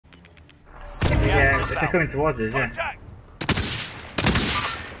they're coming towards us, yeah. Contact.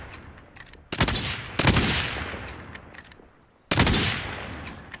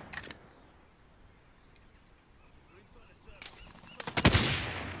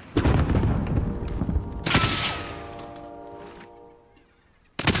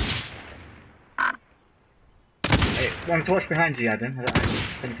 Hey, want to watch behind you, Adam? I don't know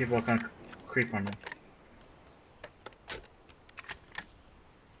if any people are going to creep on them.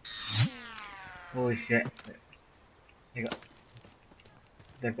 Holy shit.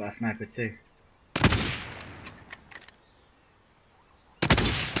 They've got a sniper too.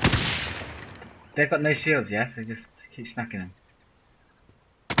 They've got no shields, yeah, so just keep smacking them.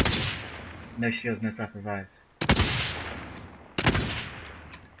 No shields, no self-revive.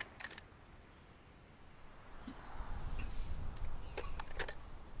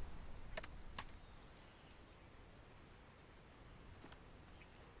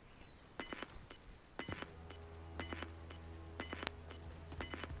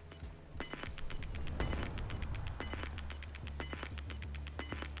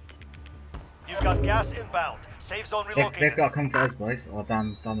 You've got gas inbound. Safe zone relocated. They've got to come to us, boys, or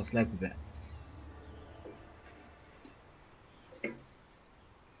down the slope a bit.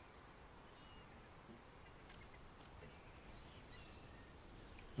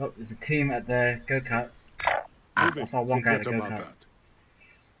 Oh, there's a team at the go-karts. I saw one guy at the go-kart.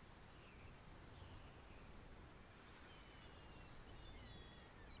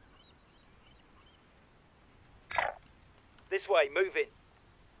 This way, moving.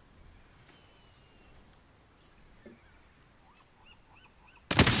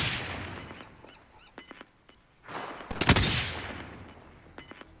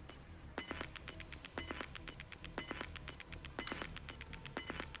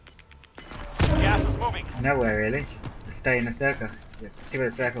 Gas is moving. Nowhere really. Just stay in the circle. Just see where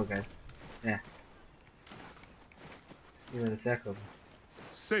the circle goes. Yeah. See where the circle goes.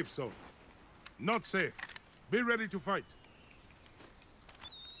 Safe zone. Not safe. Be ready to fight.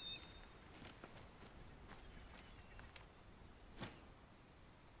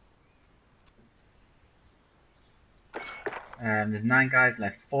 There's 9 guys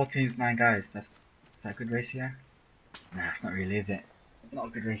left. 4 teams, 9 guys. Is that a good ratio? Nah, it's not really, is it? Not a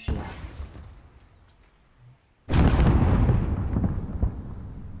good ratio.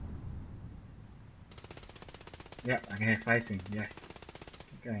 Yep, I can hear fighting. Yes.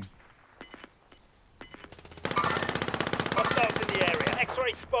 Keep going. Hostiles in the area.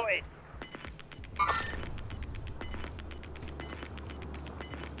 X-ray spotted.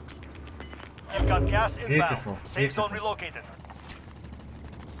 You've got gas inbound. Beautiful, Safe zone beautiful. relocated.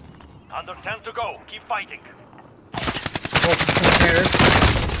 Under 10 to go. Keep fighting. Oh,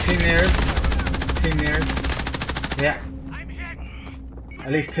 team nearest. Team nearest. Yeah. I'm hit.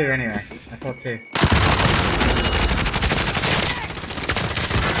 At least 2 anyway. I saw 2.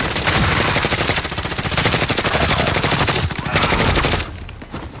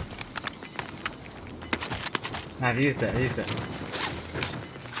 No, I've used it,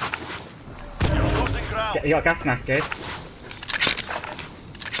 You're losing ground. You got a gas mask, Jade.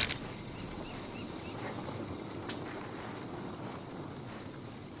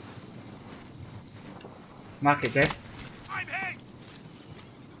 Mark it, Jade. I'm hit.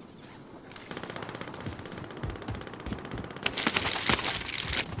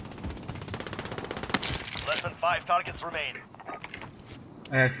 Less than 5 targets remain.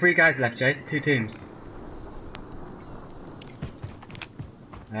 3 guys left, Jace. 2 teams.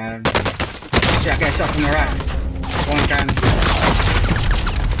 Yeah, I get a shot from the right.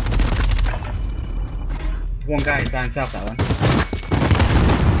 One guy is by himself, that one.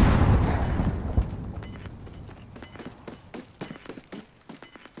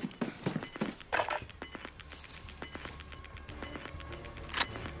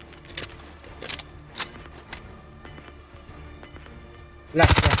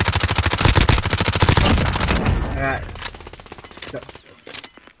 Left. Alright. Stop.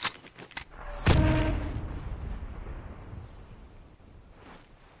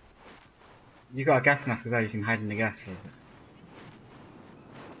 You got a gas mask as well, you can hide in the gas.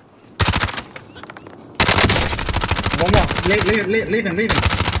 One more. Leave him.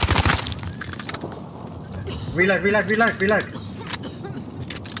 Reload.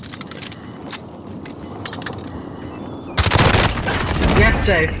 Yes,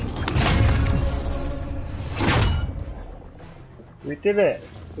 Chase. We did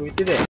it.